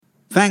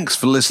Thanks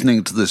for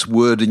listening to this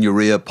Word in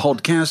Your Ear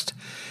podcast.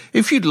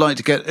 If you'd like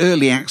to get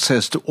early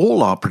access to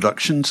all our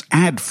productions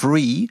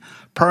ad-free,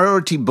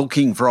 priority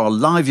booking for our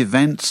live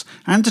events,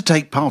 and to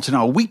take part in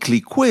our weekly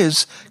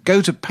quiz,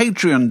 go to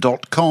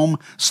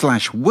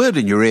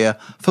patreon.com/wordinyourear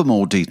for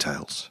more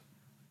details.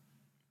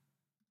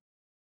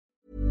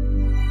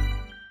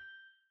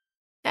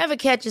 Ever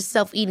catch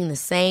yourself eating the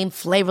same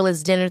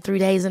flavorless dinner 3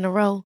 days in a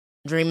row?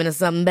 Dreaming of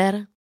something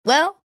better?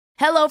 Well,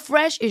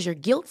 HelloFresh is your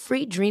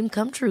guilt-free dream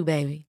come true,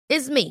 baby.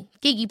 It's me,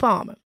 Keke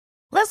Palmer.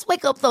 Let's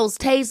wake up those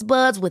taste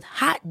buds with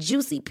hot,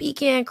 juicy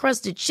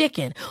pecan-crusted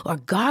chicken or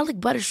garlic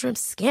butter shrimp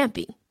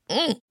scampi.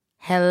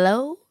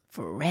 Hello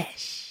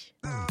Fresh.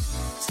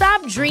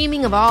 Stop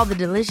dreaming of all the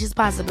delicious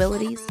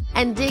possibilities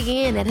and dig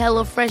in at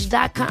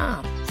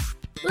HelloFresh.com.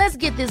 Let's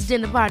get this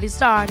dinner party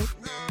started.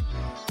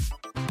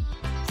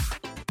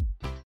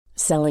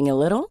 Selling a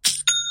little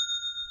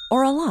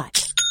or a lot?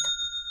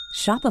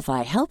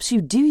 Shopify helps you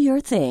do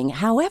your thing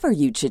however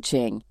you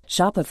cha-ching.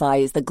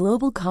 Shopify is the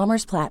global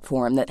commerce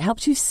platform that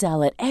helps you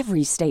sell at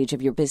every stage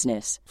of your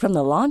business. From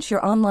the launch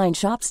your online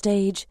shop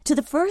stage to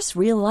the first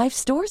real-life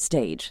store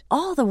stage,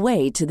 all the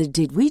way to the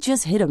did we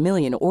just hit a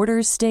million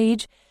orders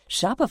stage.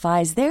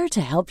 Shopify is there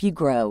to help you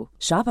grow.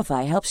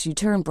 Shopify helps you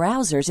turn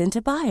browsers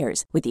into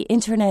buyers with the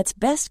internet's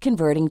best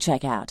converting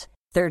checkout.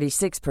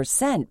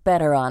 36%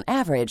 better on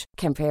average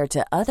compared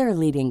to other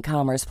leading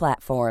commerce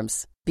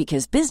platforms.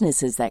 Because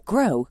businesses that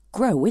grow,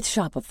 grow with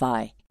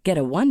Shopify. Get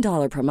a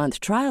 $1 per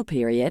month trial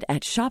period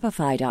at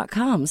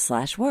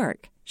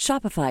shopify.com/work.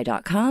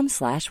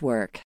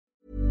 Shopify.com/work.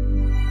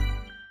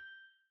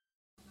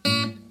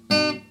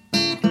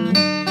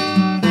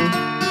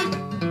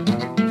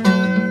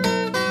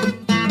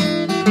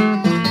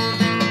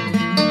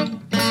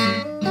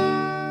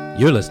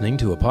 You're listening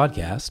to a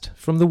podcast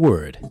from The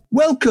Word.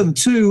 Welcome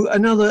to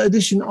another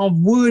edition of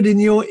Word in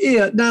Your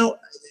Ear. Now,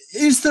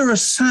 is there a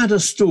sadder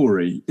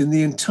story in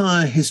the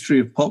entire history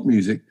of pop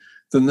music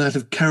than that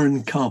of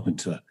Karen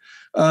Carpenter?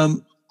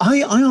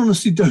 I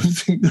honestly don't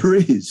think there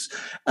is.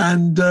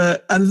 And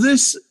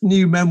this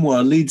new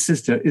memoir, Lead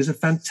Sister, is a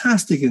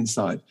fantastic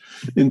insight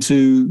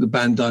into the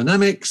band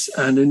dynamics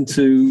and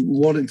into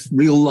what its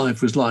real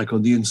life was like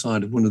on the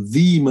inside of one of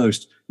the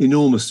most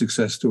enormous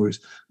success stories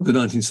of the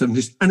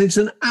 1970s. And it's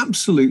an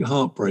absolute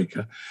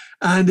heartbreaker.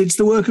 And it's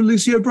the work of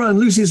Lucy O'Brien.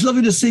 Lucy, it's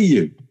lovely to see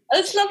you.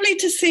 It's lovely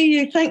to see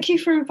you. Thank you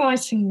for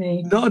inviting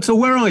me. Not at all.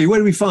 Where are you? Where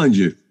do we find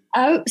you?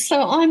 Oh,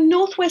 so I'm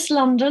northwest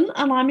London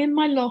and I'm in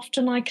my loft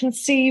and I can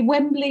see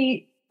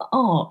Wembley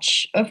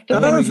Arch of the...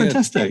 Oh,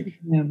 fantastic.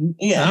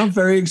 Yeah. Oh,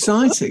 very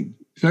exciting.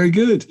 Very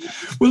good.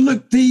 Well,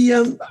 look,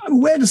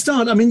 where to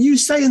start? I mean, you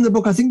say in the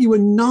book, I think you were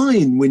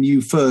 9 when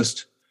you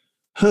first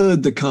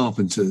heard the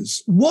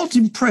Carpenters. What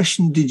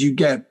impression did you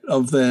get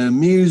of their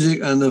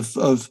music and of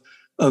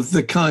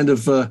the kind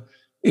of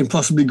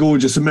impossibly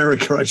gorgeous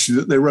America, actually,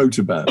 that they wrote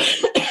about?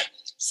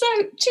 So,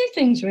 2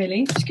 things,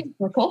 really. Just give me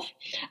a cough.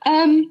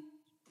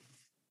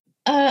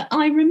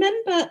 I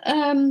remember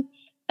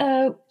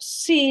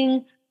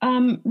seeing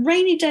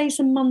Rainy Days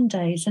and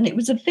Mondays, and it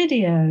was a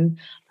video,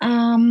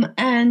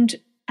 and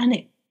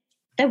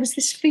there was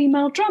this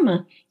female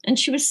drummer, and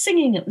she was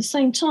singing at the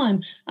same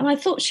time, and I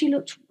thought she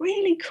looked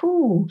really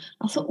cool.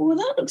 I thought, well,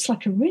 that looks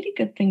like a really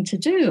good thing to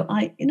do.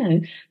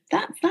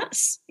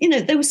 That's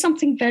there was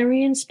something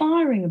very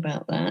inspiring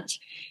about that.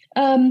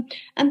 And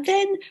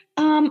then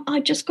I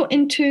just got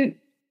into,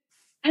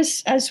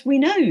 as we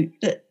know,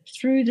 that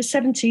through the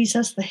 70s,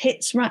 as the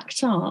hits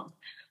racked up,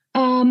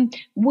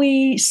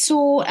 we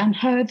saw and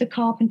heard the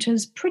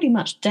Carpenters pretty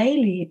much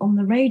daily on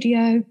the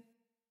radio,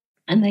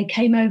 and they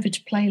came over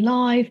to play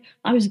live.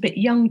 I was a bit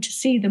young to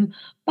see them,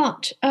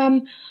 but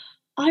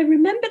I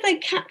remember they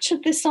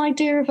captured this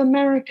idea of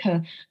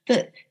America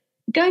that,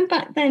 going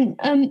back then,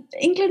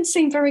 England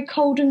seemed very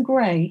cold and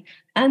grey,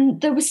 and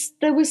there was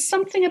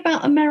something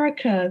about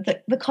America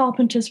that the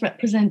Carpenters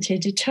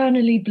represented: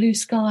 eternally blue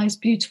skies,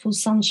 beautiful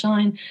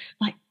sunshine,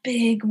 like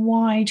big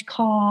wide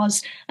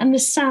cars, and the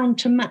sound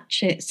to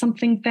match it,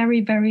 something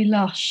very, very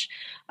lush,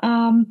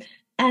 and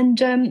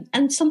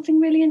something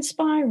really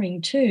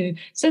inspiring too.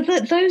 So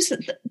those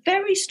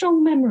very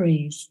strong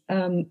memories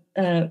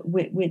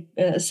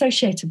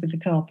associated with the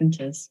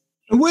Carpenters.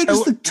 Where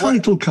does the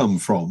title come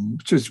from?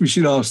 Just we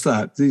should ask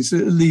that. These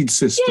Lead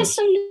Sister. Yeah,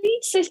 so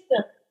Lead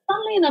Sister.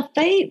 Funnily enough,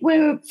 they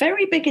were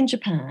very big in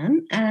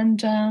Japan,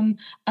 and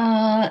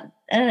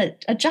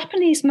a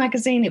Japanese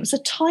magazine, it was a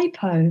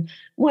typo,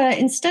 where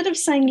instead of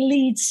saying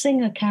lead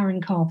singer Karen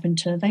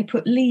Carpenter, they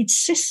put lead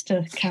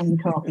sister Karen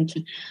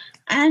Carpenter.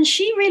 And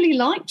she really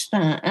liked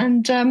that.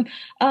 And then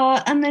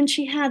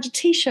she had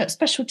a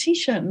special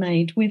T-shirt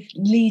made with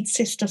Lead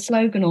Sister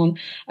slogan on.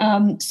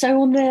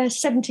 So on their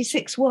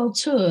 76 World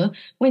Tour,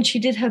 when she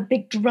did her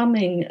big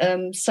drumming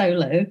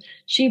solo,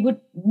 she would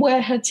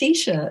wear her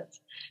T-shirt.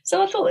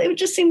 So I thought it would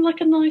just seem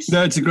like a nice...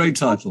 No, it's a great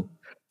title.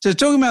 So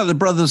talking about the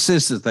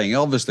brother-sister thing,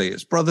 obviously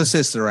it's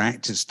brother-sister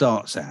act, it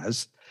starts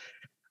as.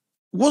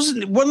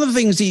 Wasn't one of the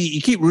things you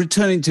keep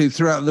returning to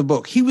throughout the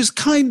book? He was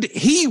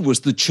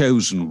the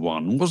chosen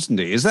one, wasn't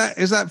he? Is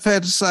that fair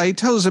to say?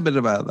 Tell us a bit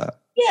about that.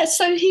 Yeah,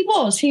 so he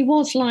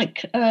was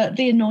like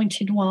the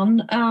anointed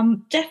one.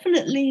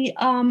 Definitely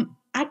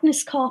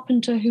Agnes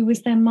Carpenter, who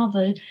was their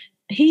mother,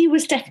 he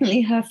was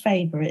definitely her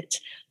favourite.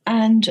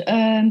 And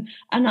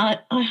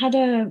I had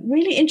a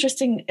really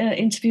interesting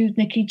interview with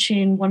Nicky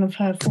Chin, one of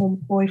her former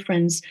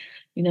boyfriends,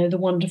 you know, the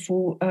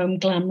wonderful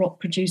glam rock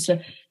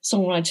producer,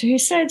 songwriter, who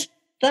said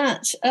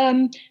that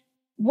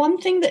one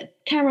thing that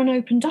Karen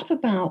opened up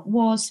about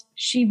was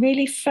she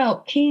really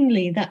felt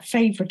keenly that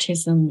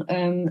favoritism,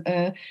 and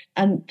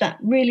that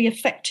really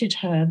affected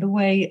her, the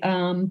way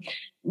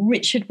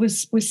Richard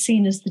was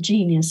seen as the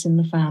genius in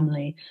the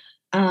family.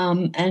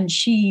 And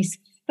she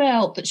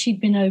felt that she'd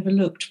been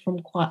overlooked from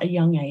quite a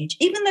young age,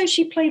 even though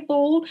she played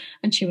ball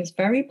and she was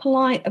very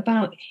polite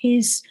about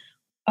his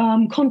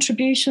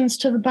contributions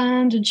to the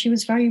band, and she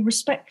was very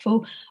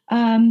respectful.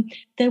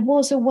 There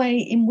was a way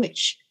in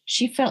which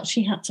she felt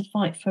she had to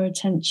fight for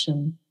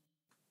attention.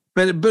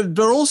 But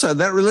also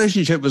that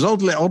relationship was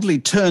oddly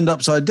turned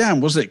upside down,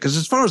 wasn't it? Because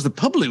as far as the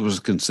public was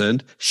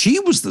concerned, she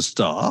was the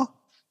star.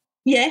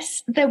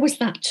 Yes, there was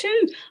that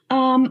too.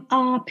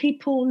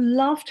 People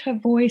loved her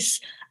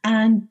voice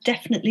and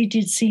definitely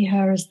did see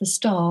her as the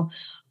star.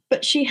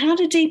 But she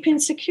had a deep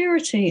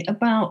insecurity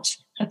about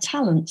her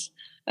talent.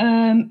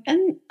 And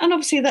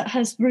obviously that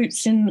has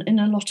roots in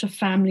a lot of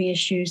family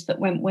issues that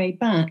went way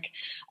back.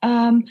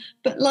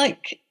 But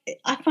like,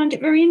 I find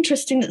it very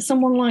interesting that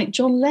someone like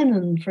John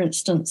Lennon, for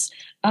instance,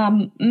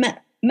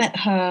 met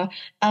her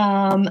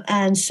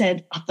and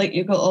said, I think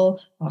you've got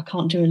I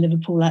can't do a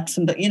Liverpool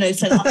accent, but, you know,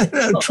 said, I think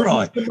you've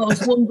got the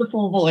most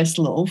wonderful voice,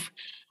 love.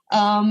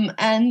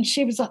 And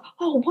she was like,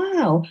 oh,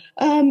 wow.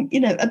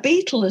 You know, a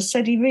Beatle has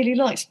said he really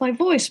likes my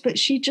voice, but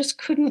she just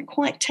couldn't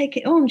quite take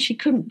it on. She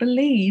couldn't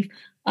believe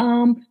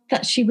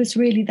that she was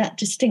really that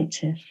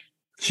distinctive.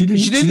 She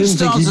didn't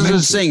start as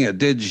a singer,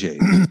 did she?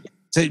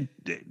 So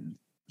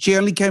she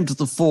only came to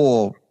the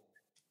fore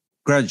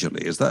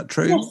gradually. Is that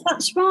true? Yes,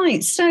 that's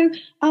right. So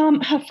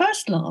her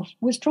first love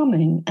was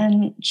drumming,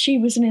 and she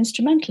was an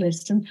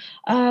instrumentalist. And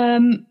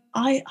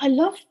I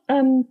love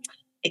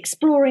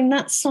exploring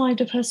that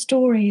side of her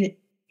story.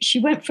 She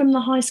went from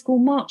the high school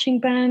marching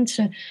band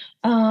to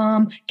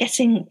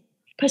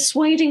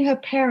persuading her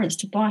parents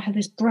to buy her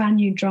this brand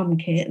new drum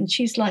kit. And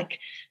she's like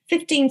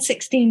 15,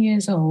 16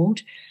 years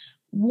old,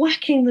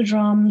 whacking the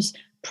drums,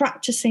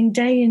 practicing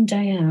day in,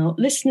 day out,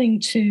 listening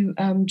to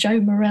Joe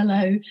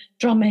Morello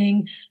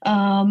drumming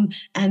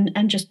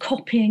and just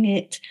copying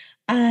it.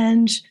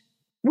 And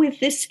with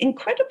this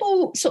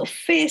incredible sort of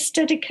fierce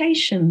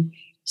dedication.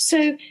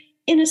 So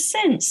in a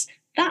sense,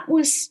 that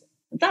was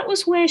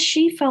where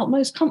she felt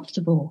most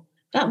comfortable.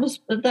 That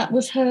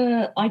was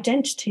her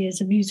identity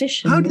as a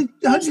musician.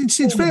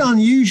 It's very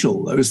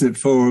unusual, though, isn't it,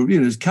 for, you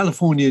know, as a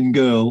Californian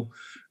girl,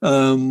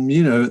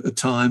 you know, at the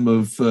time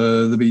of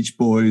the Beach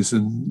Boys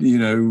and, you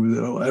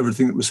know,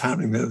 everything that was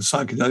happening there, the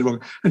psychedelic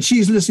rock, and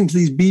she's listening to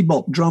these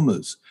bebop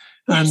drummers.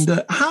 Yes.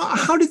 And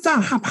how did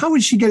that happen? How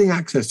was she getting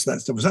access to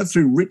that stuff? Was that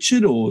through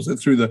Richard, or was it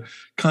through the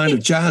kind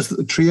of jazz that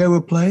the trio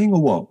were playing,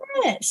 or what?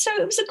 Yeah, so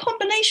it was a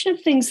combination of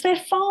things. Their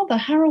father,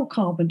 Harold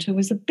Carpenter,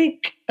 was a big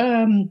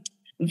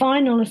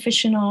vinyl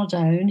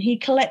aficionado, and he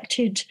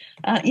collected,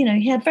 you know,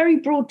 he had very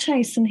broad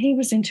tastes, and he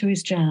was into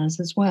his jazz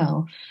as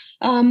well.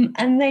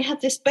 And they had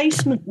this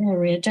basement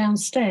area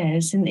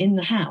downstairs in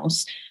the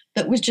house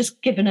that was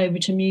just given over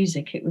to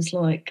music. It was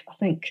like, I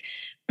think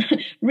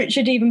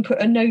Richard even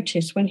put a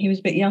notice when he was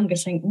a bit younger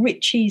saying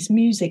Richie's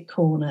Music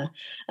Corner.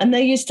 And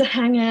they used to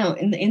hang out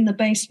in the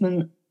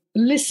basement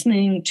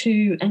listening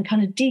to and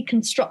kind of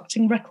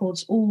deconstructing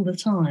records all the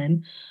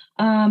time.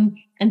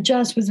 And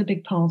jazz was a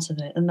big part of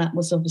it. And that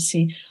was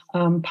obviously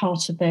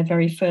part of their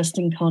very first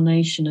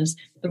incarnation as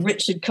the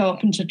Richard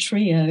Carpenter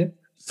Trio.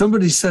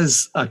 Somebody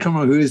says, I can't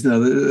remember who it is now,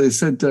 they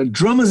said,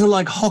 drummers are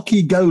like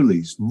hockey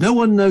goalies. No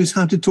one knows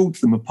how to talk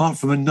to them apart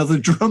from another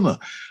drummer.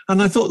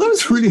 And I thought that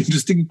was a really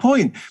interesting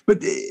point.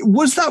 But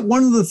was that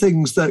one of the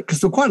things that,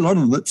 because there were quite a lot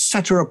of them that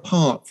set her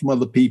apart from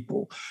other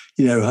people,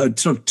 you know, her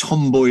sort of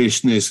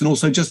tomboyishness and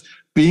also just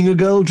being a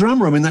girl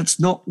drummer? I mean, that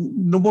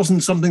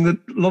wasn't something that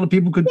a lot of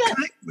people could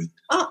connect with.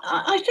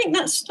 I think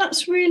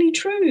that's really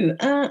true.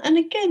 And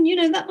again, you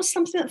know, that was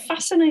something that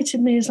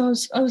fascinated me as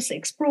I was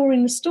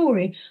exploring the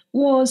story,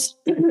 was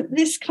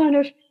this kind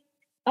of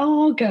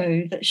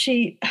argot that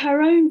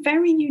her own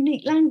very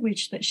unique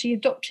language that she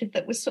adopted,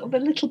 that was sort of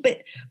a little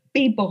bit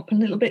bebop, a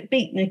little bit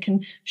beatnik,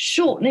 and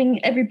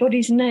shortening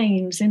everybody's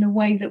names in a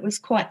way that was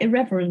quite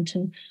irreverent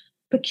and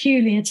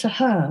peculiar to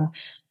her.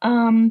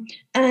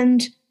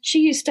 And she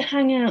used to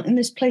hang out in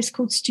this place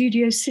called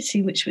Studio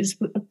City, which was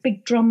a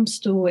big drum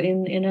store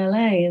in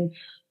LA. And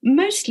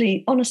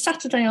mostly on a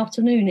Saturday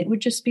afternoon, it would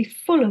just be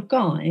full of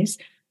guys,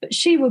 but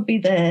she would be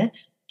there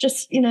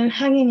just, you know,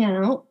 hanging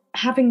out,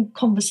 having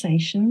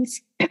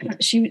conversations.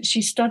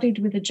 She studied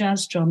with a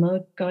jazz drummer,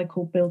 a guy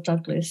called Bill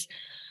Douglas.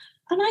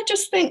 And I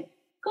just think,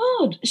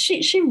 God,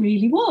 she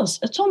really was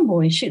a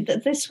tomboy.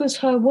 This was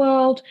her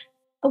world,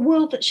 a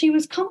world that she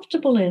was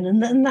comfortable in.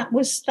 And that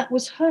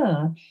was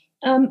her.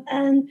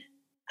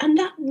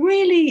 that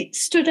really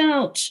stood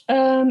out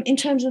in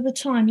terms of the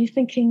time. You're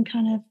thinking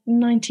kind of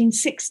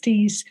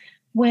 1960s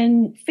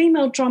when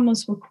female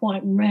drummers were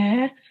quite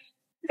rare.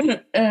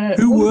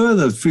 Who were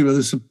those female?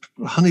 There's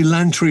Honey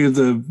Lantry of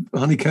the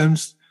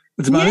Honeycombs.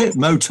 That's about it.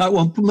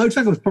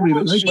 Motucker was probably a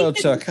bit later.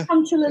 Motucker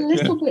until a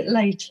little bit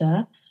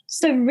later.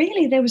 So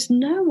really, there was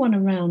no one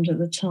around at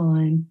the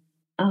time.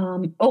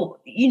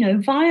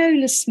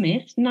 Viola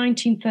Smith,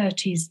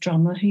 1930s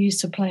drummer who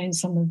used to play in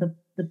some of the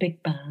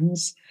big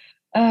bands.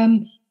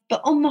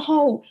 But on the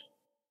whole,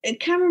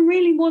 Karen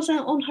really was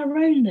out on her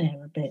own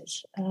there a bit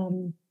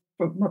from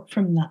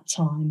that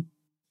time.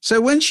 So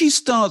when she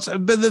starts,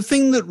 but the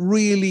thing that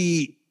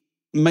really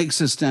makes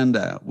her stand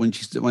out when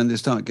they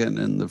start getting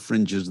in the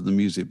fringes of the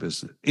music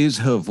business is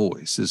her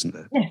voice, isn't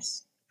it?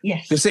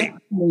 Yes,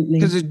 absolutely.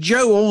 Because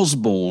Joe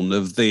Osborne one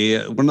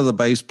of the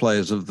bass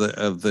players of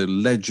the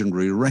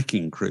legendary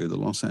Wrecking Crew, the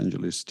Los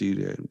Angeles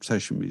studio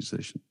session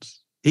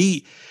musicians,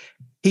 he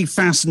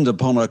fastened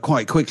upon her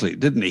quite quickly,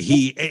 didn't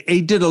he?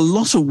 He did a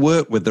lot of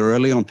work with her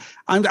early on.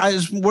 And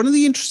one of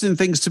the interesting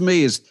things to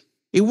me is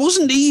it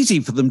wasn't easy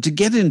for them to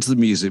get into the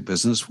music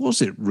business,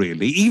 was it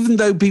really? Even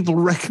though people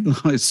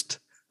recognised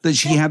that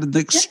she had an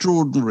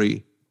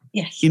extraordinary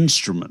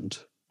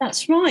instrument.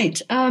 That's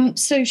right.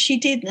 So she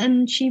did,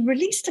 and she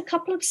released a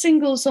couple of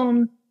singles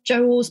on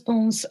Joe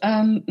Osborne's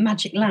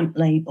Magic Lamp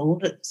label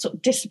that sort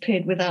of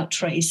disappeared without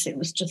trace. It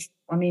was just,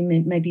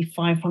 maybe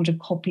 500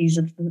 copies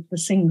of the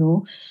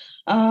single.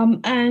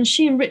 And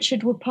she and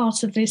Richard were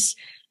part of this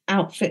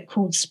outfit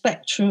called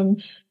Spectrum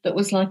that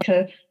was like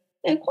a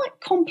quite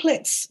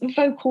complex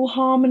vocal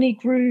harmony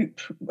group,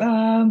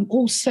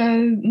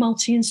 also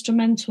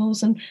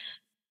multi-instrumentals, and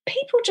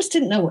people just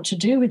didn't know what to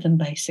do with them,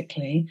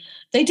 basically.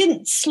 They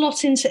didn't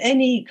slot into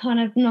any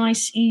kind of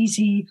nice,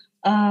 easy,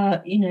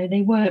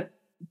 they weren't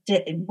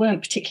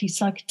particularly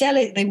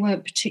psychedelic, they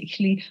weren't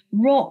particularly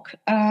rock.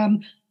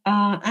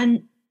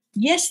 And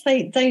yes,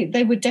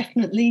 they were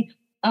definitely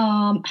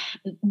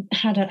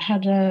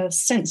had a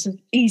sense of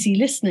easy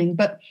listening,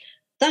 but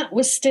that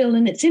was still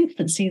in its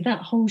infancy.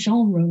 That whole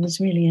genre was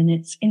really in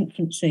its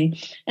infancy.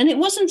 And it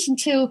wasn't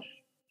until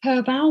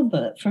Herb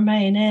Alpert from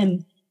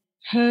A&M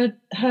heard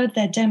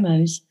their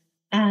demos,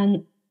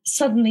 and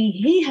suddenly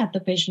he had the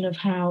vision of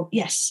how,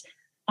 yes,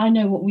 I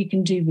know what we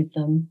can do with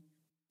them,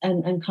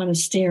 and kind of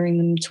steering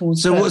them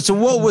towards. So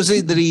what was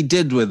it that he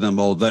did with them,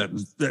 or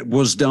that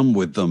was done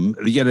with them?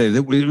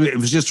 It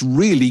was just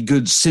really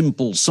good,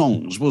 simple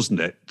songs, wasn't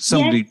it?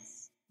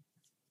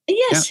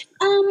 Yes.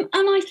 And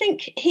I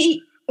think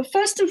he,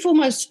 first and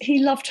foremost, he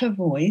loved her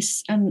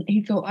voice, and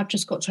he thought, I've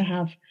just got to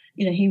have,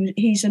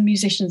 he's a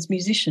musician's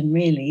musician,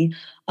 really.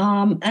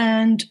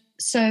 And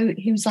so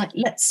he was like,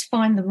 let's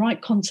find the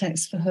right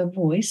context for her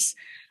voice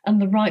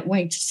and the right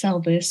way to sell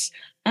this.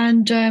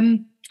 And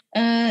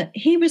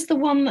he was the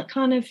one that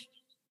kind of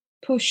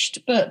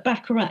pushed Burt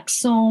Bacharach's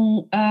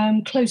song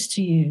 "Close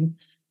to You,"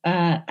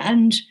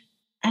 and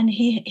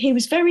he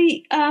was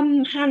very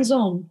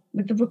hands-on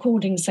with the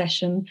recording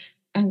session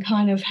and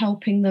kind of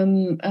helping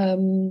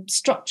them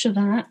structure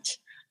that.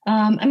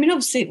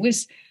 Obviously it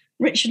was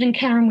Richard and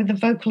Karen with the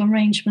vocal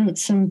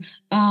arrangements, and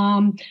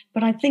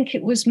but I think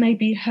it was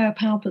maybe Herb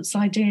Alpert's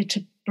idea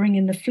to bring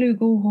in the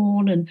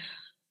flugelhorn,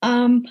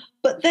 and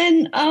but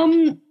then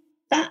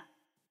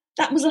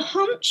that was a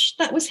hunch.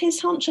 That was his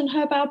hunch, and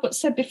Herb Alpert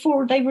said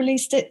before they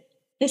released it,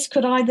 this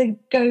could either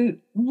go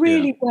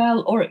really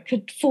well or it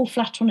could fall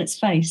flat on its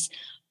face.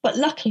 But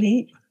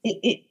luckily,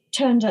 it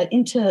turned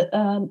into,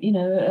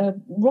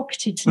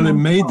 rocketed to. Well, it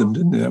made them,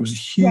 didn't it? That was a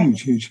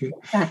huge hit.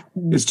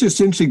 Exactly. It's just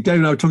interesting. Dave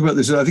and I were talking about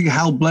this. I think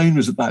Hal Blaine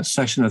was at that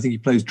session. I think he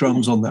plays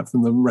drums on that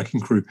from the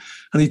Wrecking Crew.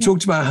 And he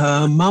talked about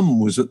how her mum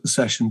was at the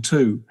session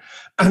too,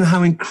 and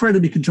how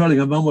incredibly controlling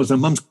her mum was. Her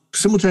mum's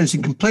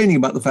simultaneously complaining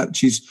about the fact that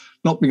she's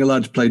not being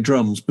allowed to play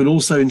drums, but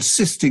also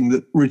insisting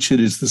that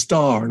Richard is the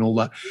star and all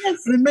that. Yes,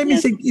 and it made me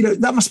think,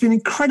 that must have been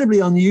incredibly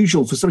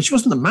unusual for somebody. She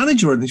wasn't the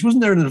manager or anything. She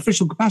wasn't there in an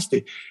official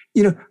capacity.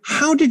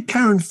 How did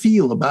Karen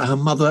feel about her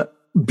mother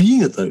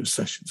being at those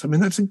sessions?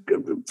 That's a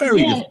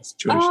very different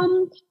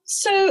situation.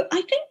 So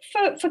I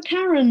think for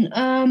Karen,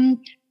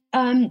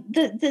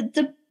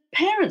 the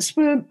parents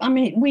were,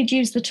 we'd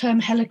use the term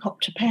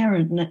helicopter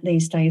parent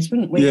these days,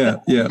 wouldn't we? Yeah.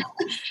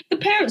 The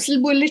parents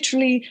were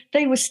literally,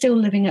 they were still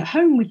living at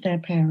home with their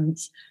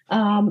parents,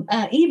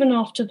 even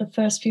after the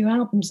first few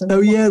albums.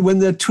 When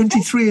they're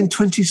 23 and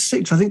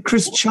 26. I think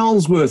Chris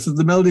Charlesworth of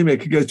the Melody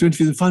Maker goes to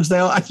interview them and finds they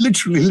are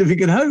literally living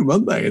at home,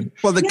 aren't they?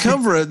 Well, the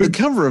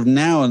cover of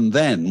Now and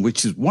Then,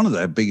 which is one of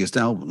their biggest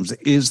albums,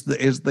 is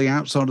the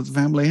outside of the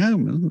family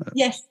home, isn't it?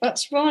 Yes,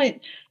 that's right.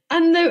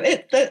 And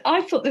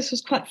I thought this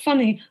was quite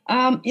funny.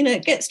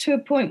 It gets to a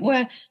point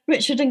where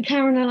Richard and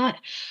Karen are like,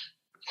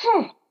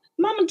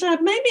 Mum and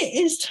Dad, maybe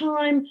it is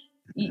time,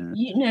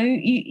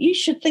 you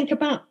should think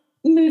about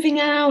moving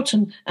out.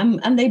 And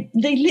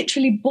they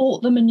literally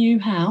bought them a new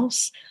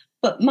house,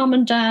 but Mum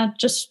and Dad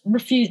just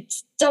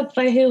refused, dug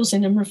their heels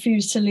in and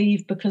refused to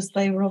leave because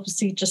they were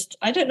obviously just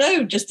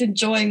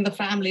enjoying the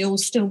family all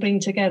still being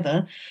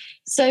together.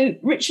 So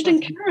Richard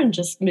and Karen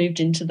just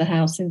moved into the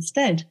house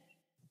instead.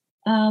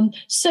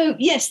 So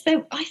yes,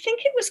 I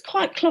think it was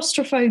quite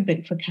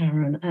claustrophobic for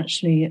Karen.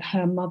 Actually,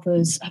 her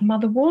mother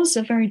was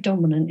a very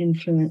dominant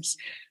influence,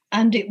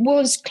 and it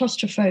was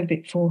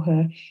claustrophobic for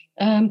her,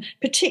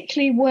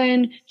 particularly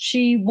when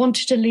she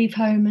wanted to leave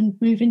home and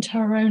move into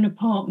her own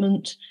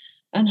apartment,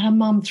 and her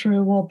mum threw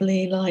a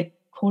wobbly, like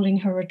calling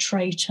her a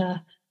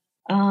traitor.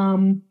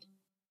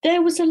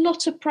 There was a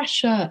lot of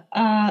pressure.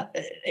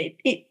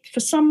 For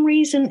some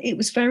reason, it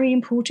was very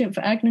important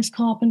for Agnes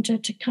Carpenter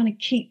to kind of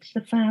keep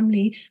the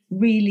family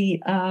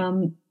really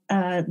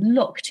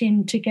locked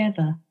in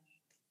together.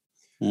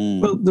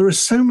 Well, there are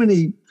so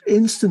many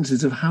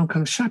instances of how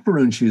kind of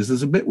chaperone she is.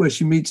 There's a bit where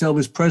she meets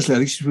Elvis Presley. I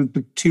think she's with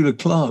Petula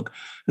Clark.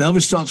 And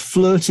Elvis starts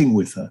flirting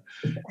with her.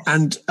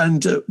 And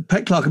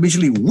Pet Clark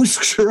immediately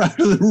whisks her out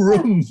of the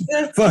room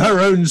for her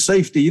own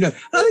safety. I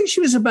think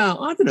she was about,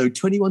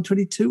 21,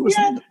 22 or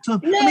something at the time.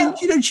 No.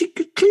 I mean, she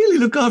could clearly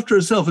look after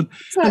herself. And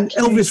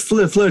Elvis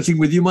flirting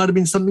with you might have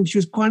been something she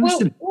was quite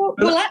interested in.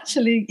 Well,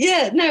 actually,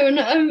 yeah, no,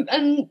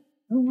 and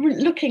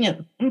looking at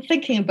and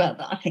thinking about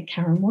that, I think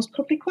Karen was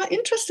probably quite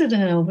interested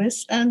in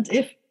Elvis. And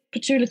if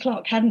Petula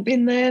Clark hadn't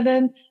been there,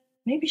 then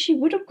maybe she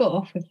would have got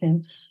off with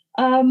him.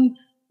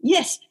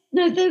 Yes,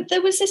 no,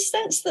 there was this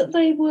sense that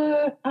they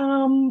were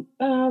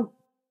a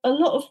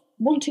lot of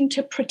wanting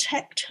to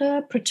protect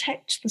her,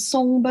 protect the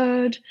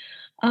songbird.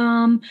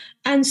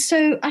 And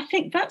so I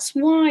think that's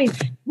why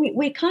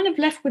we're kind of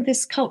left with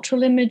this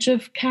cultural image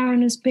of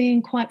Karen as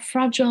being quite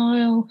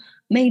fragile,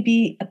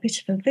 maybe a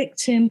bit of a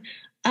victim.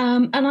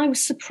 And I was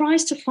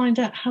surprised to find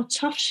out how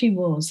tough she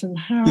was and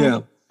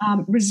how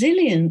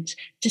resilient,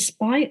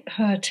 despite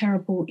her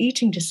terrible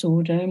eating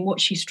disorder and what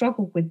she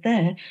struggled with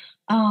there.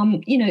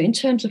 In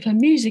terms of her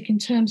music, in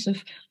terms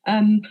of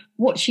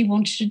what she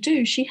wanted to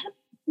do, she had,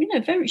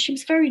 she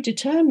was very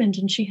determined,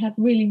 and she had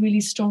really,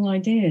 really strong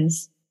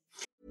ideas.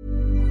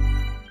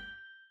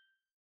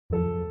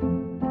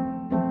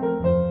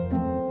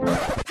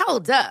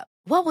 Hold up.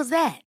 What was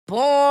that?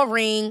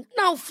 Boring.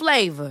 No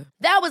flavor.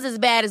 That was as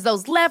bad as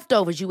those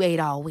leftovers you ate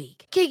all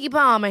week. Keke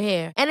Palmer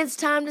here, and it's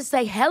time to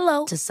say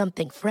hello to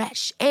something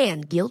fresh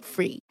and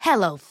guilt-free.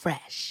 Hello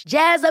Fresh.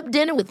 Jazz up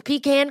dinner with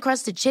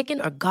pecan-crusted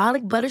chicken or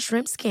garlic butter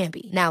shrimp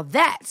scampi. Now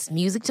that's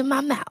music to my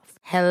mouth.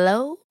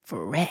 Hello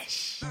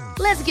Fresh.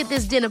 Let's get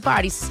this dinner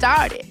party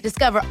started.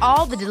 Discover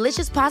all the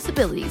delicious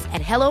possibilities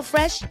at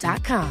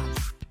HelloFresh.com.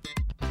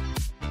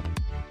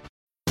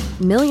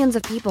 Millions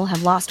of people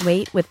have lost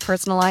weight with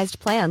personalized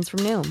plans from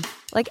Noom.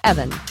 Like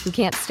Evan, who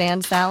can't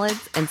stand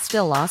salads and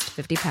still lost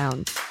 50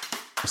 pounds.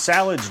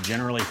 Salads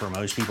generally for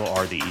most people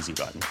are the easy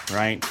button,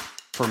 right?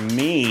 For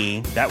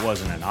me, that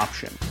wasn't an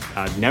option.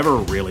 I never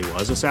really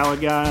was a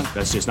salad guy.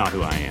 That's just not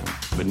who I am.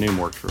 But Noom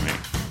worked for me.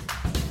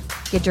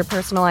 Get your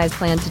personalized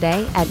plan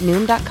today at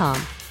Noom.com.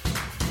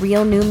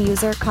 Real Noom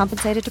user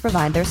compensated to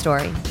provide their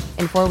story.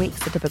 In 4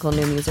 weeks, the typical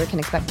Noom user can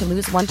expect to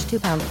lose 1 to 2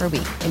 pounds per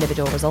week.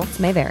 Individual results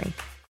may vary.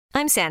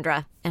 I'm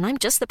Sandra, and I'm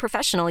just the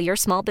professional your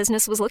small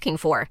business was looking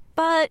for.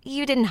 But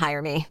you didn't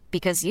hire me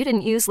because you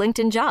didn't use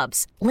LinkedIn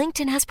Jobs.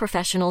 LinkedIn has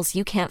professionals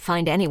you can't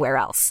find anywhere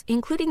else,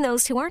 including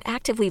those who aren't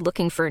actively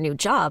looking for a new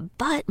job,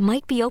 but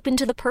might be open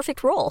to the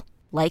perfect role,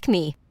 like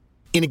me.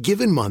 In a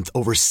given month,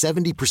 over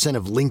 70%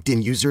 of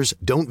LinkedIn users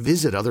don't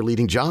visit other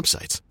leading job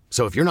sites.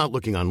 So if you're not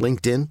looking on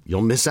LinkedIn,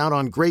 you'll miss out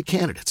on great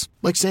candidates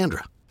like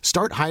Sandra.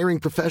 Start hiring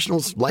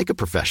professionals like a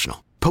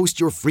professional. Post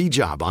your free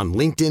job on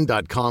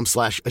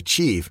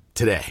linkedin.com/achieve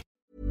today.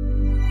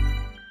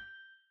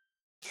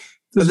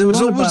 But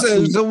there's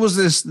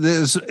always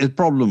this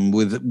problem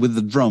with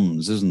the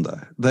drums, isn't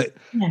there?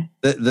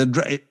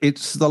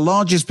 It's the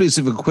largest piece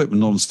of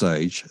equipment on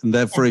stage, and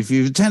therefore, if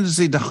you have a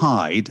tendency to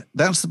hide,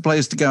 that's the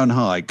place to go and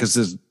hide because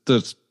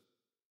there's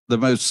the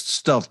most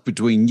stuff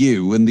between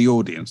you and the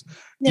audience.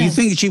 Do you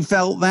think she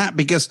felt that?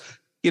 Because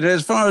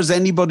as far as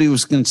anybody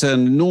was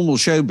concerned, in normal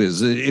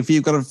showbiz, if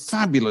you've got a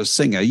fabulous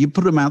singer, you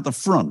put them out the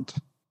front.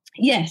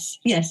 Yes,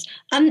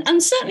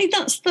 and certainly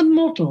that's the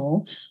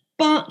model.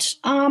 But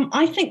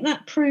I think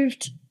that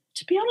proved,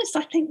 to be honest,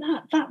 I think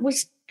that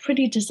was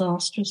pretty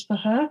disastrous for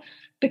her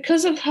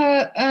because of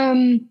her.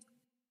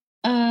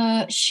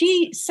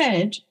 She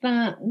said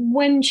that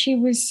when she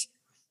was,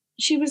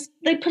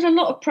 they put a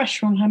lot of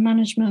pressure on her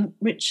management,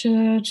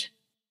 Richard,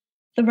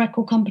 the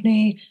record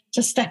company,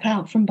 to step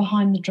out from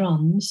behind the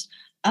drums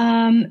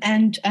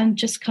and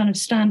just kind of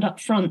stand up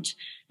front.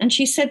 And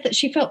she said that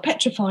she felt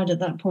petrified at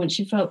that point.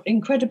 She felt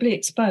incredibly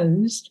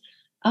exposed.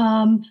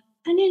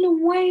 And in a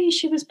way,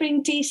 she was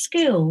being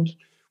de-skilled.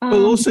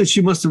 Well, also,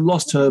 she must have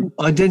lost her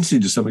identity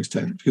to some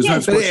extent, because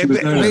that's what she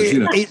was known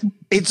as.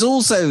 It's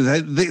also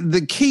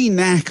the key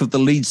knack of the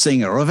lead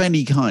singer of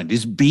any kind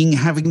is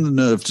having the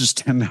nerve to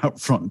stand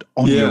out front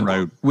on your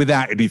own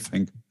without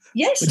anything.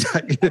 Yes.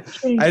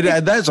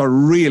 And that's a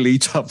really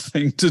tough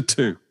thing to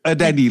do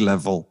at any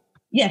level.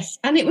 Yes,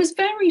 and it was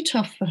very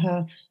tough for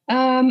her.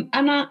 And,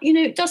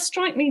 it does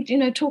strike me,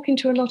 talking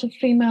to a lot of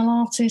female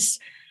artists,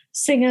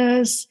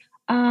 singers,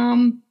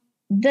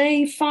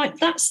 they find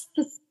that's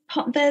the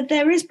part.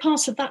 There is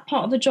part of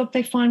the job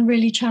they find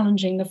really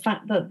challenging. The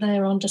fact that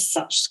they're under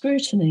such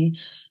scrutiny,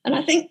 And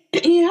I think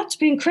you have to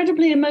be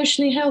incredibly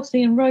emotionally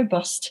healthy and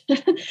robust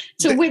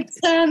to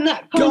withstand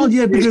that kind of...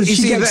 Yeah, because you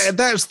see,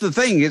 that's the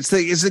thing.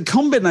 It's a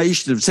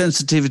combination of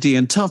sensitivity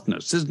and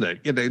toughness, isn't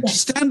it? You know, to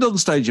stand on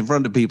stage in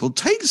front of people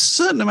takes a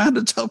certain amount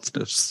of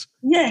toughness.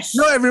 Yes.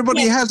 Not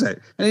everybody has it.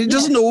 And it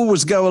doesn't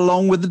always go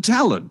along with the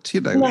talent,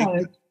 you know.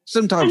 No.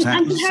 Sometimes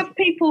happens. And to have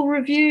people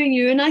reviewing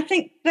you. And I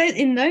think that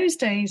in those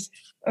days,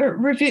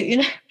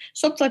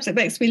 sometimes it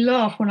makes me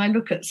laugh when I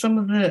look at some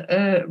of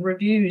the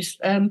reviews.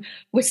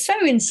 Were so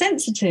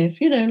insensitive,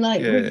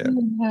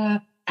 reviewing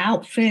her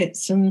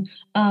outfits and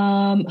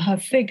her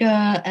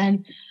figure,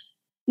 and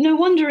no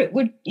wonder it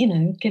would,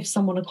 give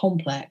someone a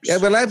complex. Yeah,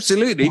 well,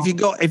 absolutely.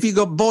 If you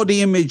got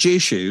body image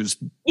issues,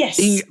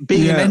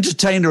 being an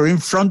entertainer in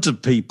front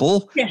of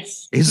people,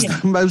 is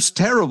the most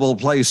terrible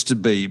place to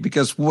be,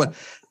 because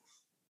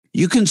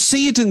you can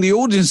see it in the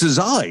audience's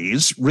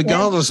eyes,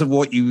 regardless of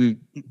what you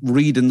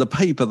read in the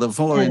paper the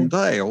following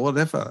day or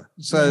whatever.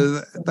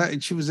 So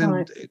that she was in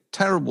a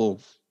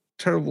terrible,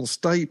 terrible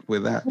state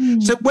with that.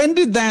 So when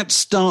did that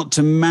start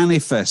to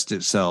manifest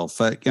itself,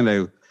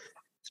 within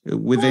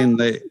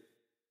the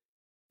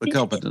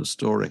Carpenter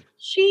story?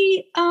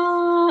 She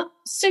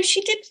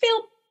did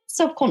feel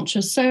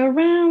self-conscious. So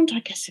around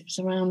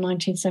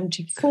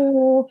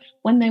 1974,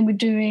 when they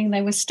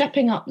were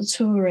stepping up the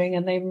touring,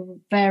 and they were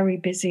very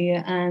busy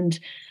and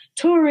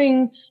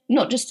touring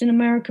not just in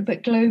America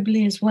but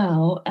globally as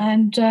well.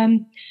 And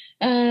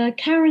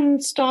Karen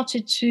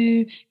started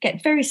to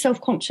get very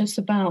self-conscious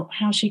about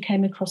how she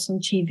came across on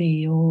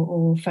TV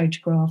or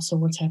photographs or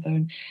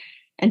whatever,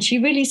 and she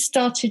really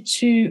started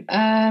to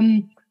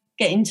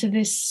get into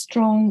this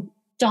strong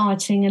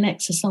dieting and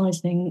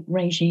exercising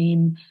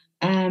regime.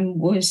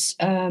 Was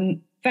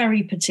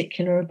very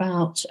particular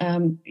about,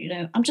 I'm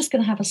just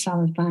going to have a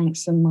salad,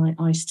 thanks, and my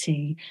iced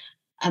tea,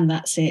 and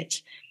that's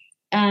it.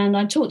 And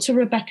I talked to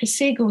Rebecca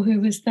Siegel, who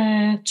was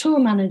their tour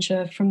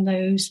manager from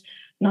those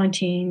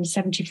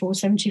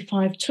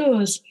 1974-75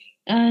 tours,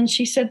 and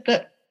she said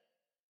that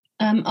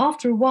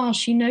after a while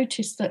she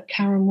noticed that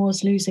Karen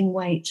was losing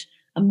weight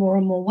and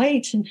more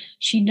weight, and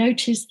she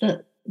noticed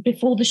that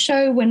before the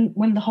show,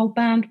 when the whole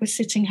band was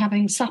sitting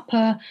having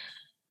supper,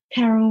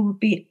 Karen would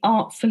be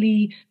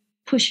artfully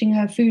pushing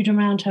her food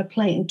around her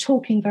plate and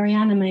talking very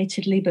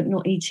animatedly, but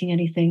not eating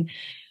anything.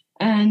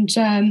 And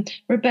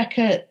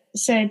Rebecca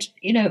said,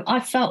 I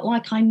felt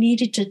like I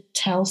needed to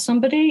tell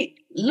somebody,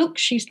 look,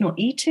 she's not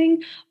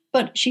eating.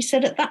 But she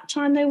said at that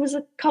time there was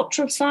a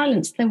culture of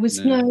silence. There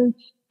was no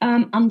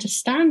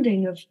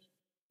understanding of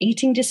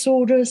eating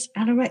disorders,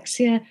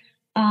 anorexia,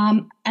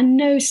 and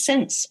no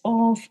sense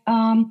of,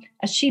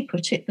 as she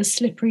put it, the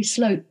slippery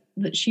slope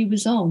that she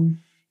was on.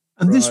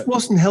 And this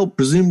wasn't helped,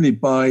 presumably,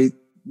 by,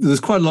 there's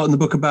quite a lot in the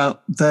book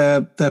about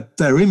their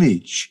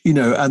image,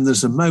 and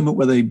there's a moment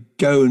where they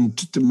go and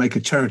to make a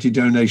charity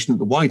donation at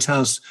the White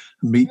House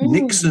and meet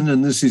Nixon,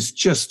 and this is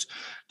just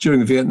during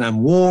the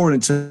Vietnam War,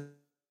 and it's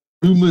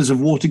rumors of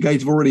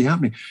Watergate have already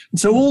happening. And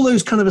so all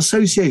those kind of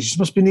associations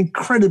must have been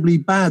incredibly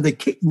bad. They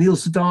kicked Neil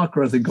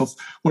Sedaka, I think, off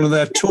one of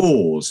their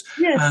tours,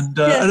 and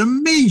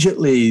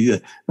immediately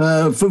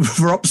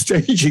for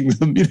upstaging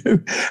them,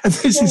 And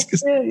this is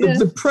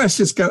the press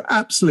just go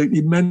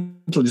absolutely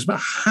mental just about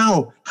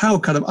how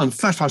kind of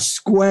unfashionable, how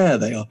square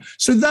they are.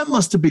 So that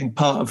must have been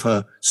part of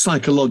her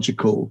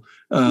psychological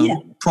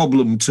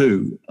problem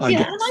too, I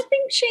guess. And I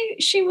think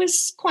she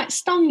was quite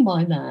stung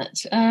by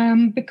that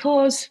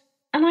because.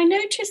 And I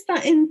noticed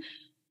that so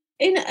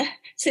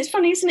it's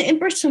funny, isn't it? In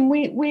Britain,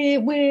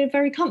 we're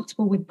very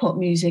comfortable with pop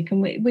music,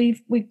 and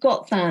we've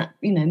got that,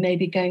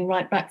 maybe going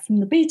right back from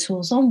the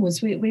Beatles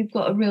onwards. We've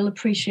got a real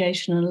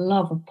appreciation and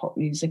love of pop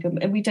music,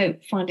 and we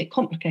don't find it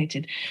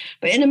complicated.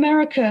 But in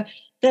America,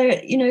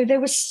 there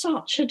was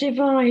such a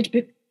divide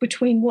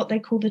between what they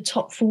call the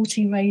top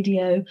 40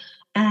 radio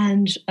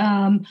and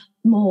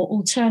more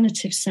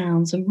alternative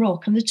sounds and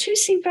rock, and the two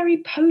seem very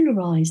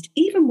polarized,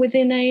 even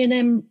within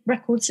A&M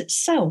Records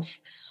itself.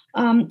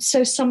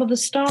 So some of the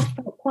staff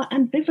felt quite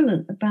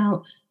ambivalent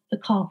about the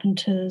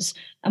Carpenters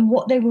and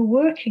what they were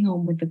working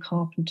on with the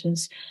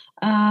Carpenters.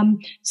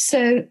 And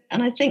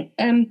I think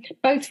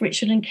both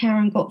Richard and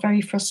Karen got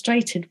very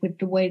frustrated with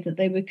the way that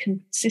they were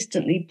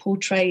consistently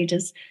portrayed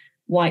as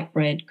white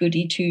bread,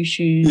 goody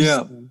two-shoes.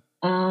 Yeah.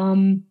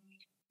 Karen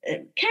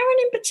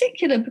in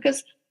particular,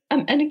 because,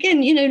 and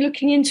again,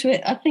 looking into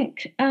it, I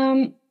think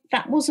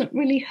that wasn't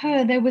really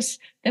her. There was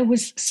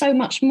so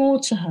much more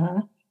to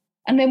her.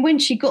 And then when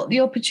she got the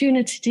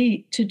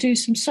opportunity to do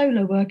some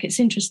solo work,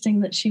 it's interesting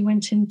that she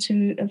went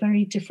into a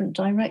very different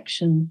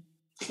direction.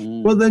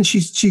 Well, then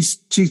she's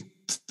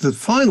the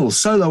final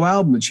solo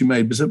album that she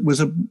made was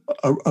a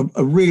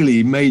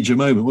really major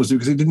moment,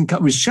 wasn't it? Because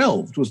it was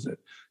shelved, wasn't it?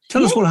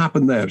 Tell us what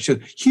happened there. She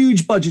had a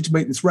huge budget to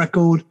make this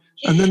record,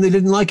 and then they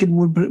didn't like it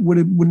and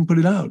wouldn't put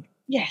it out.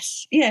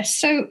 Yes.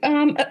 So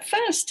at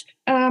first,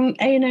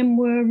 A&M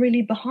were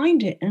really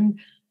behind it, and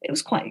it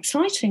was quite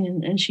exciting.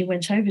 And she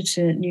went over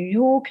to New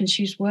York, and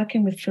she was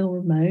working with Phil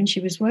Ramone.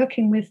 She was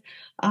working with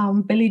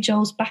Billy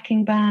Joel's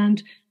backing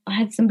band, I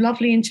had some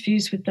lovely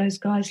interviews with those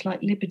guys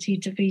like Liberty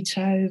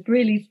DeVito,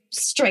 really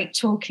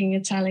straight-talking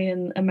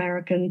Italian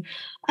American,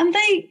 and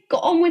they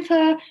got on with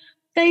her.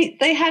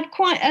 They had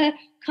quite a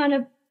kind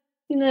of,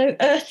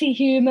 earthy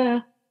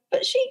humour,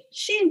 but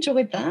she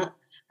enjoyed that,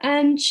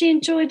 and she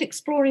enjoyed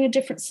exploring a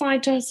different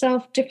side to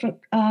herself, different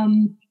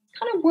kind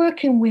of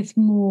working with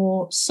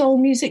more soul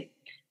music.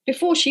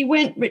 Before she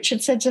went,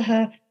 Richard said to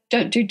her,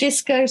 "Don't do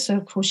disco," so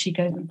of course she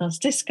goes and does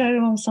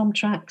disco on some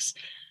tracks.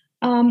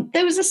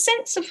 There was a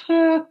sense of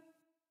her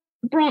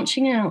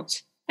branching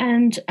out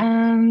and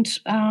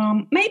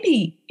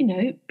maybe,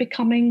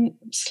 becoming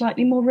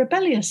slightly more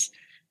rebellious.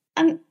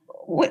 And,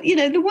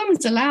 the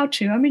woman's allowed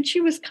to. I mean,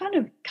 she was kind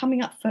of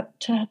coming up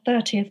to her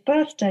 30th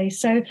birthday.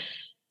 So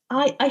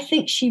I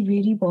think she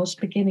really was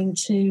beginning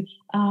to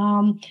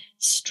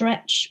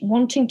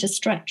wanting to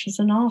stretch as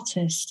an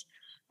artist.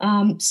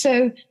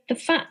 So the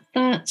fact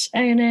that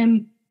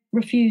A&M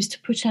refused to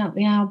put out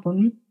the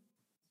album,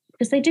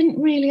 because they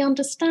didn't really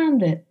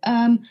understand it.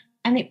 And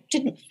it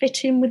didn't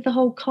fit in with the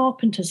whole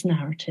Carpenters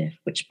narrative,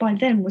 which by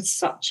then was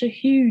such a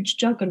huge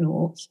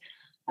juggernaut,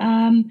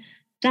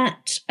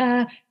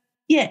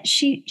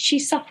 she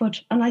suffered.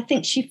 And I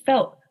think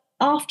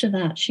after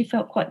that, she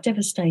felt quite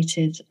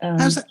devastated.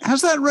 Has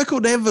that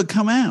record ever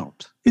come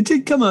out? It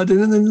did come out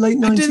in the late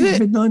 90s,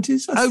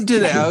 mid-90s. Oh,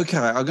 did it? Okay,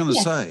 I'm going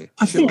to say.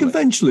 I think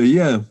eventually,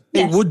 yeah.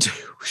 It would do,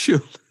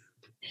 sure.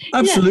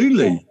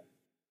 Absolutely. Yeah.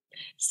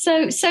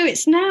 So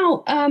it's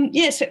now,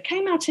 so it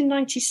came out in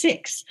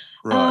 96.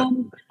 Right.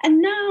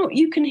 And now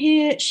you can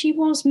hear she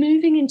was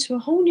moving into a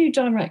whole new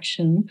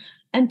direction,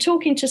 and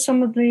talking to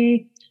some of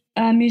the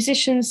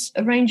musicians,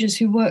 arrangers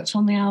who worked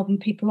on the album,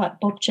 people like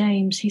Bob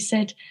James, he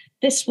said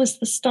this was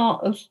the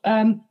start of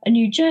a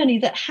new journey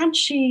that had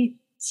she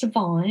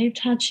survived,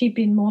 had she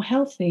been more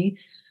healthy,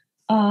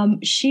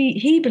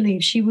 he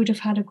believes she would have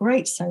had a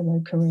great solo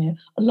career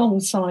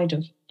alongside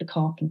of the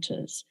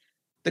Carpenters.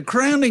 The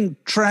crowning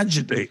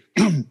tragedy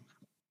in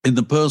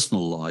the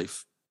personal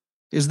life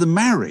is the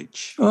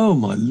marriage. Oh,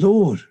 my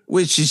Lord.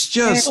 Which is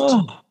just,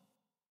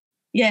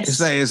 yes,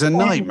 it's a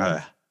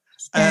nightmare.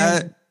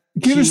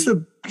 Give us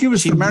the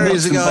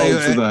marries a guy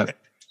for that.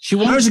 She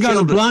marries a guy on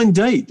a blind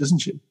date, doesn't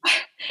she?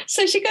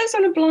 So she goes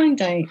on a blind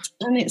date,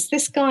 and it's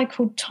this guy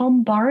called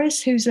Tom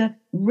Burris, who's a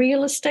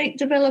real estate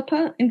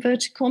developer,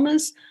 inverted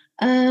commas,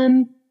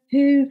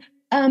 who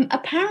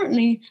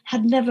apparently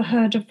had never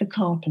heard of the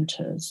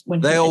Carpenters.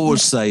 They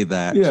always say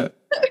that. Yeah.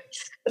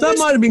 That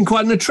might have been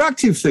quite an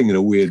attractive thing in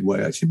a weird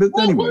way, actually. But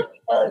anyway.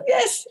 Well,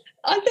 yes,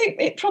 I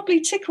think it probably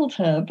tickled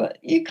her. But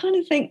you kind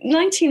of think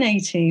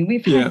 1980,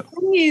 we've had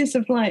 10 years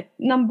of like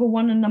number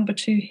one and number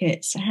two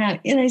hits.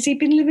 Has he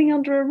been living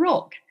under a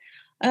rock?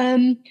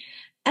 And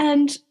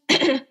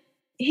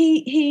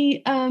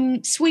he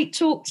sweet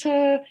talked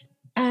her,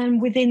 and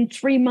within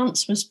 3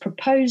 months was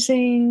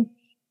proposing.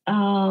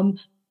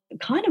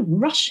 Kind of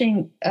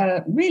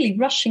really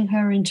rushing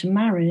her into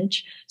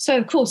marriage. So,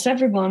 of course,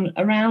 everyone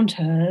around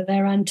her,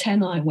 their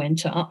antennae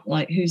went up,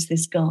 like, who's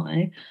this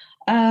guy?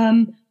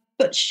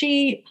 But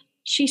she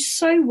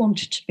so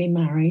wanted to be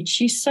married.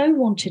 She so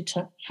wanted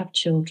to have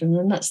children,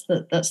 and that's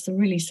the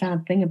really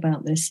sad thing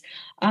about this,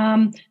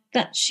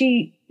 that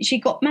she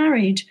got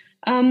married.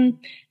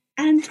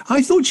 And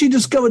I thought she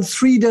discovered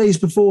 3 days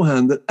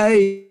beforehand that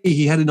A,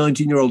 he had a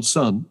 19-year-old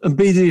son, and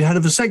B, that he had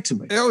a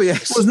vasectomy. Oh,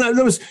 yes. Wasn't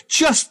that was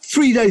just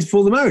 3 days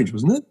before the marriage,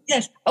 wasn't it?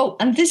 Yes. Oh,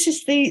 and this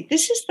is the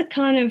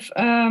kind of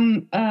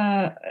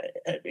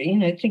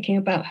thinking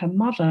about her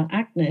mother,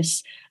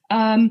 Agnes.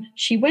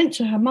 She went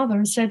to her mother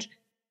and said,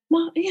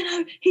 "Well,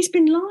 he's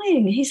been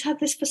lying. He's had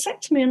this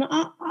vasectomy, and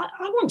I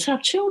want to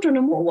have children.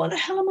 And what the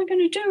hell am I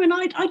going to do? And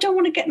I don't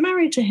want to get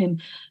married to him."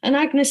 And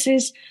Agnes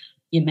is,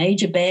 "You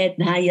made your bed,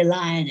 now you're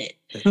lying it."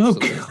 Oh,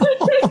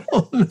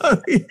 God.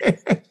 No, yeah.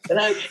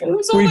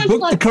 We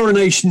booked the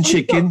coronation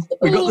chicken.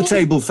 We got the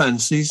table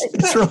fancies.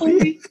 That's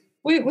right.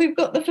 We've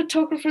got the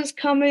photographers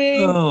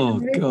coming. Oh,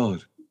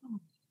 God.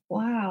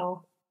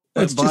 Wow.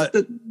 It's just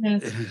that...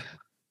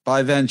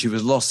 By then, she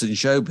was lost in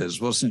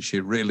showbiz, wasn't she?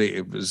 Really,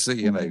 it was,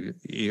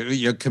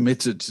 you're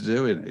committed to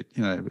doing it.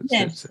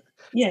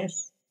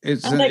 Yes.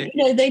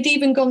 They'd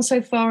even gone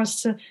so far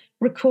as to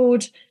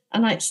record,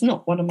 and it's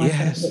not one of my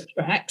favorite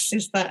tracks,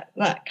 is that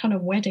kind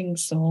of wedding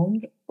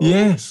song.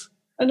 Yes.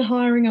 And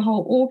hiring a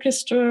whole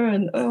orchestra,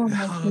 and oh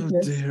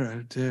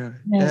dear.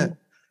 Yeah.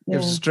 You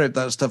have to strip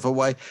that stuff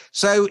away.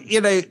 So,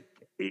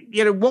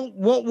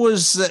 what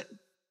was,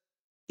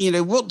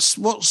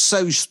 what's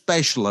so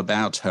special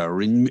about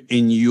her in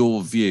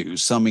your view,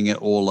 summing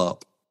it all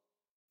up?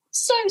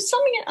 So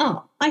summing it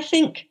up, I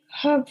think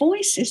her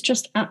voice is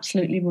just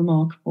absolutely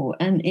remarkable,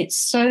 and it's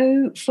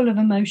so full of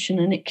emotion,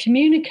 and it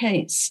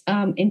communicates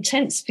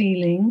intense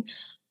feeling,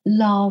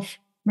 love,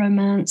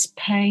 romance,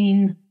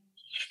 pain,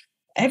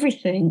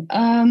 everything,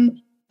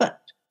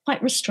 but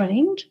quite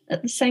restrained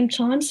at the same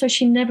time. So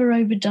she never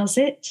overdoes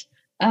it.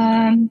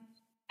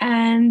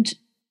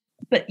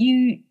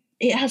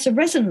 It has a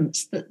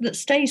resonance that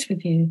stays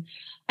with you.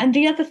 And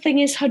the other thing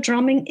is her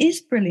drumming is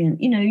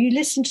brilliant. You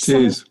listen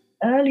to some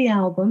early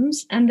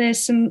albums, and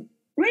there's some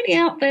really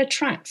out there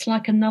tracks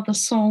like Another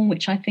Song,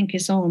 which I think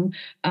is on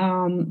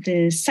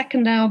the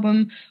second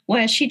album,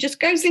 where she just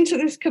goes into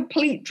this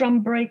complete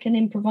drum break and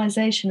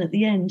improvisation at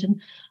the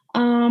end.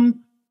 And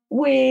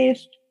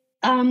with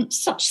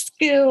such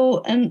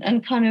skill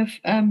and kind of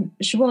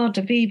joie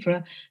de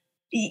vivre,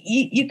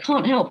 you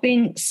can't help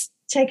being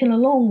taken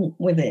along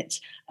with it.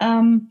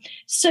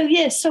 So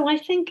I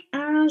think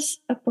as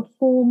a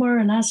performer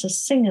and as a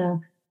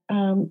singer,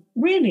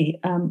 really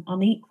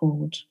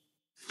unequaled.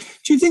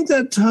 Do you think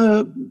that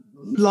her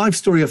life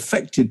story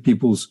affected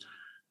people's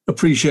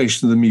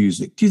appreciation of the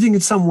music? Do you think in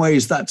some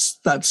ways that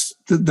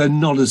they're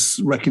not as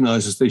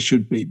recognised as they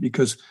should be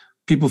because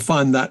people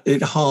find that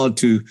it hard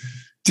to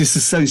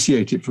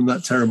disassociate it from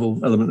that terrible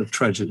element of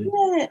tragedy?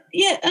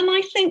 Yeah, and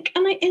I think,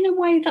 in a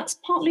way, that's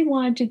partly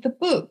why I did the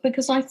book,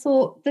 because I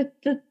thought that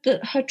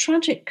her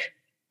tragic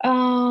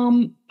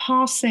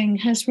passing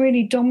has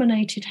really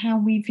dominated how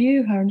we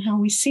view her and how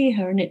we see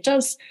her, and it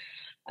does.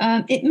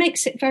 It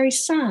makes it very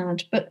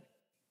sad, but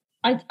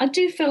I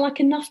do feel like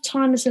enough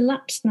time has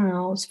elapsed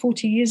now. It's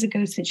 40 years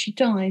ago since she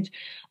died.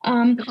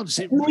 Yeah,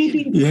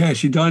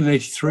 she died in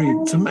 1983.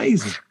 It's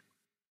amazing.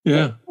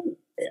 Yeah.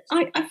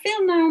 I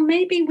feel now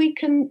maybe we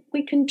can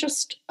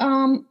just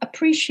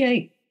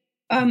appreciate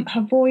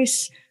her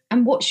voice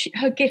and what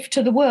her gift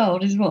to the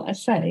world is what I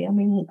say. I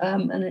mean,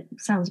 and it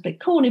sounds a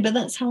bit corny, but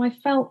that's how I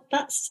felt.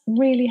 That's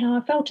really how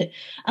I felt it.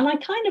 And I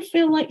kind of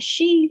feel like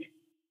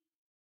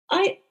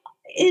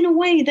in a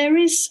way, there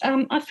is,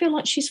 I feel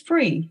like she's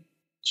free.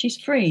 She's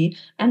free,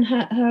 and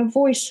her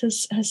voice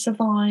has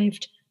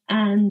survived,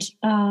 and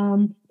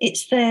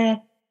it's there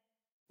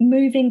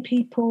moving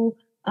people.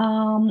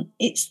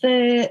 It's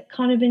there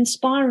kind of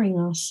inspiring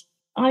us.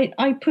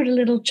 I put a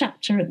little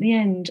chapter at the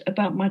end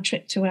about my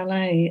trip to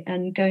LA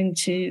and going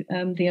to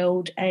the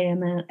old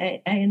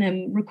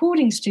A&M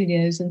recording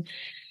studios, and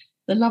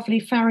the lovely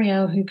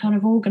Fariel who kind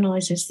of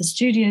organises the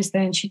studios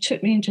there, and she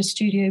took me into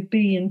Studio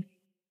B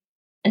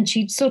and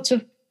she'd sort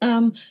of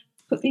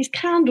put these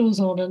candles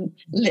on and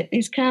lit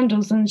these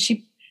candles, and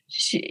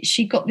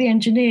she got the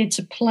engineer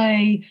to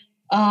play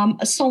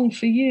A Song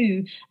for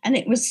You. And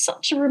it was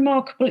such a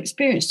remarkable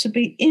experience to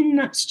be in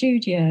that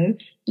studio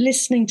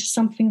listening to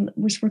something that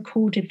was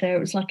recorded there.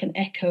 It was like an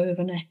echo of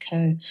an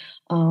echo.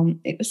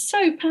 It was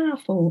so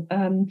powerful,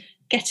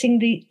 getting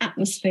the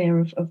atmosphere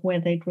of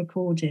where they'd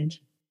recorded.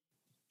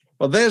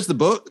 Well, there's the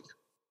book,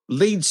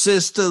 Lead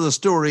Sister, The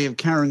Story of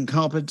Karen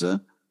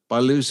Carpenter by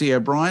Lucy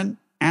O'Brien.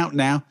 Out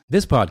now.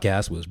 This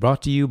podcast was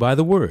brought to you by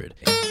The Word.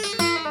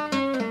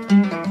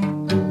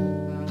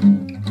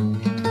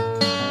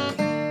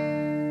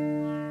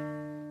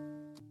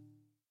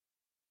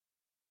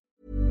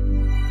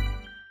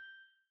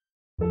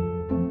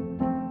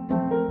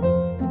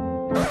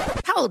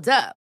 Hold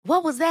up.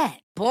 What was that?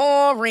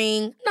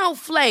 Boring. No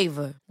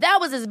flavor. That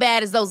was as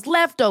bad as those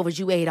leftovers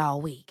you ate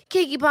all week.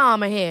 Keke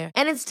Palmer here.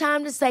 And it's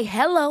time to say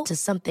hello to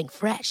something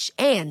fresh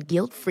and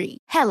guilt-free.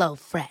 Hello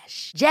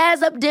Fresh.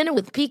 Jazz up dinner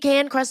with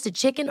pecan-crusted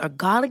chicken or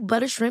garlic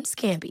butter shrimp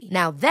scampi.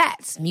 Now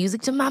that's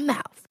music to my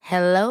mouth.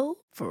 Hello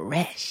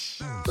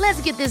Fresh.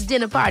 Let's get this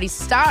dinner party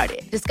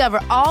started.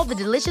 Discover all the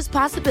delicious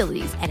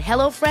possibilities at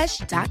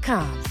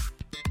HelloFresh.com.